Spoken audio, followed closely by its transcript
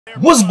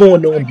What's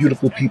going on,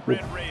 beautiful people?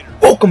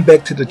 Welcome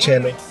back to the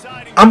channel.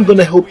 I'm going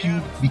to help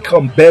you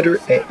become better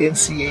at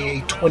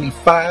NCAA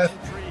 25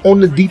 on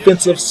the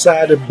defensive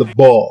side of the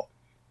ball.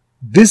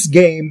 This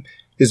game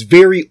is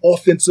very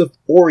offensive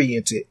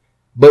oriented,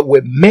 but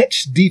with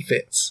match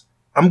defense,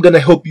 I'm going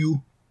to help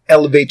you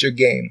elevate your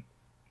game.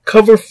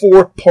 Cover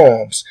 4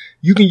 palms.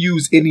 You can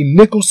use any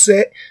nickel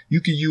set.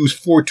 You can use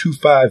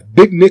 4-2-5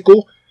 big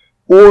nickel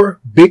or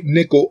big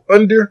nickel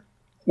under,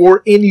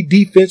 or any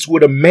defense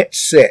with a match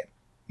set.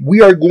 We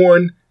are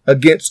going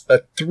against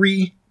a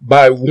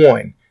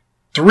 3-by-1.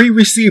 3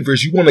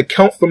 receivers. You want to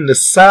count from the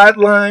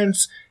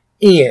sidelines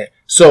in.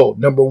 So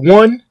number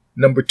 1,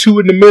 number 2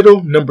 in the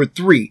middle, number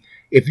 3.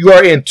 If you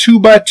are in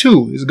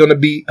 2-by-2, it's going to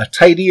be a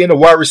tight end, a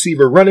wide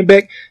receiver, running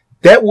back.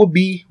 That will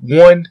be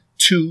 1,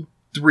 2,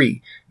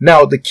 3.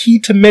 Now the key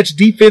to match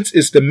defense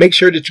is to make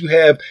sure that you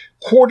have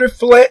quarter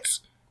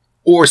flats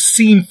or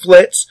seam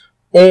flats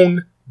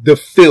on the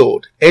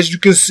field. As you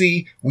can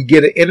see, we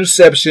get an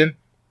interception.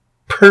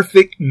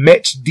 Perfect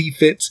match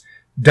defense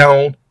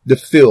down the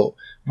field.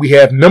 We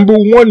have number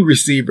 1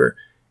 receiver.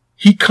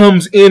 He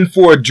comes in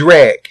for a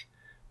drag.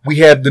 We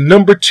have the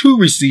number 2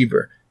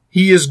 receiver.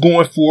 He is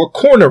going for a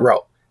corner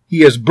route.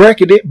 He is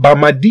bracketed by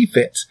my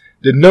defense.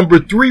 The number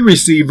 3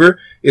 receiver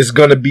is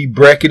going to be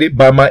bracketed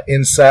by my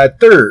inside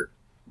third.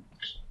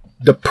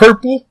 The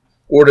purple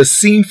or the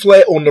seam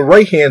flat on the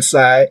right hand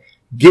side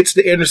gets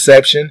the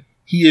interception.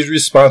 He is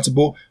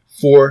responsible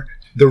for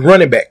the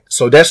running back.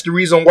 So that's the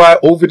reason why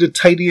over the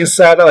tight end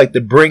side, I like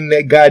to bring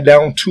that guy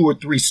down 2 or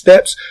 3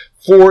 steps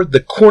for the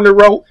corner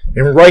route.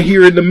 And right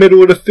here in the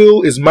middle of the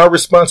field is my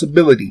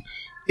responsibility.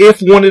 If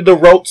one of the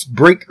routes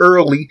break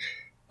early,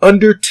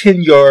 under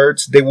 10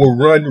 yards, they will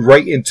run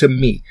right into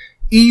me.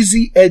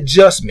 Easy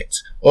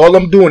adjustments. All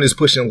I'm doing is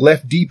pushing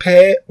left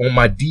D-pad on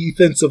my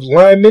defensive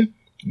lineman,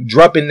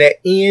 dropping that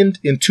end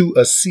into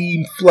a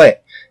seam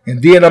flat.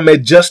 And then I'm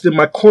adjusting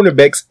my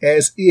cornerbacks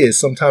as is.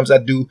 Sometimes I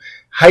do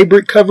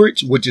hybrid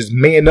coverage, which is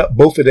man up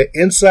both of the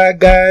inside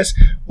guys,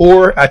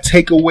 or I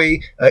take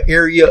away an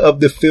area of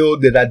the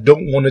field that I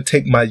don't want to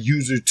take my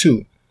user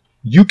to.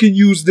 You can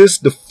use this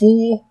the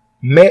full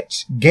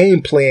match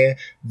game plan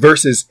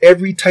versus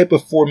every type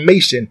of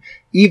formation,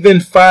 even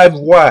 5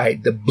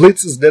 wide. The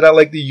blitzes that I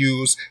like to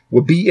use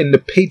will be in the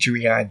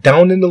Patreon,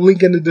 down in the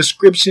link in the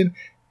description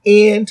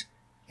and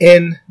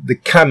in the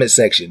comment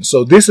section.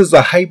 So this is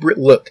a hybrid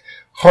look.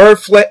 Hard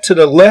flat to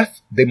the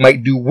left. They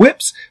might do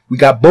whips. We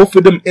got both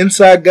of them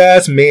inside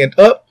guys manned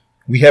up.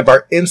 We have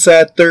our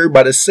inside third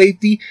by the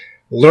safety.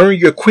 Learn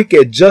your quick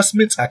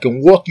adjustments. I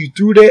can walk you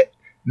through that.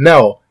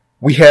 Now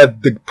we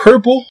have the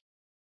purple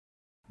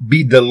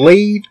be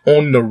delayed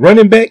on the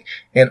running back,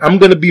 and I'm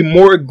going to be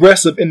more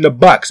aggressive in the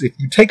box. If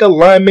you take a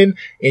lineman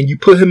and you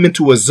put him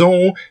into a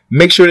zone,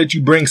 make sure that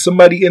you bring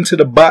somebody into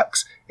the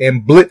box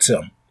and blitz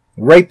him.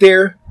 Right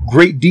there,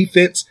 great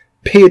defense.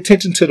 Pay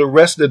attention to the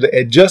rest of the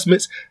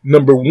adjustments.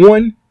 Number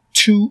 1,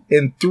 2,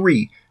 and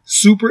 3.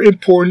 Super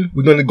important.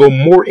 We're going to go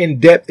more in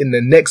depth in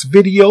the next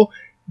video.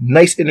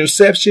 Nice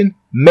interception.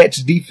 Match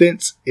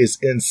defense is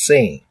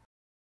insane.